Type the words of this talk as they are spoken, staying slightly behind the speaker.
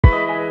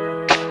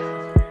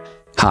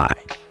Hi.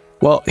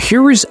 Well,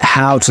 here is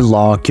how to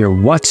lock your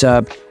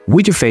WhatsApp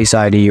with your Face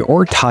ID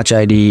or Touch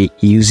ID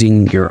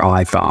using your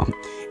iPhone.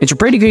 It's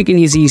pretty quick and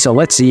easy, so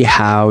let's see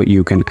how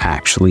you can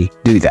actually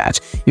do that.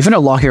 If you want to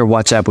lock your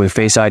WhatsApp with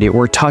Face ID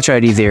or Touch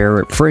ID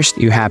there, first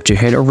you have to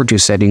head over to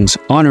settings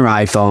on your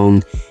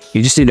iPhone.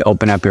 You just need to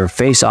open up your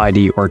Face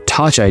ID or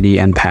Touch ID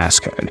and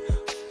passcode.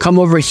 Come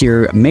over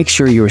here, make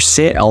sure your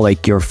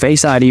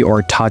Face ID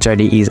or Touch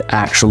ID is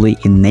actually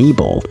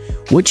enabled.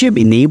 Once you've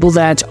enabled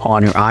that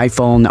on your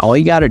iPhone, all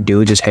you gotta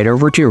do is just head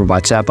over to your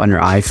WhatsApp on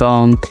your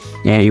iPhone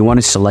and you want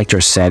to select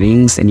your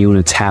settings and you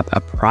want to tap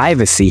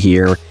privacy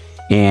here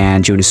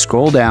and you want to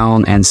scroll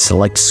down and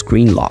select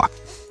screen lock.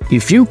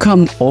 If you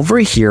come over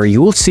here,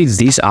 you will see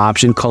this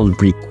option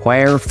called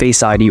Require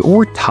Face ID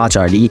or Touch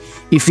ID.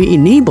 If you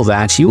enable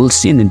that, you will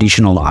see an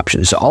additional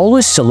option. So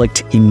always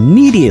select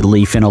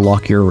immediately if you want to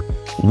lock your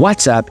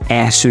WhatsApp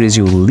as soon as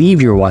you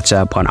leave your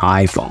WhatsApp on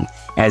iPhone.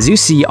 As you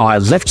see, I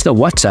left the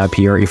WhatsApp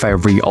here. If I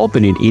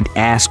reopen it, it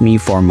asks me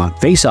for my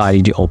Face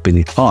ID to open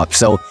it up.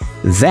 So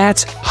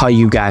that's how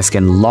you guys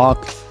can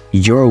lock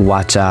your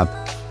WhatsApp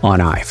on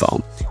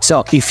iPhone.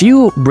 So if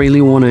you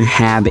really want to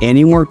have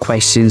any more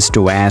questions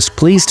to ask,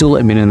 please do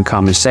let me know in the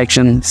comment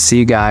section. See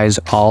you guys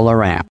all around.